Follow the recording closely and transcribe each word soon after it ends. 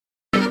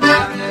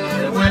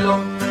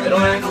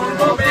pero en un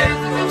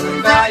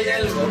momento cae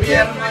el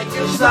gobierno, hay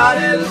que usar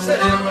el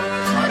cerebro.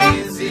 A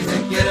mí si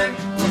me quieren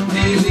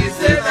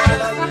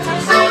utilizar,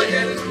 soy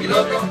el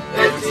piloto,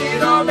 el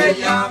Chino me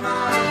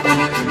llama.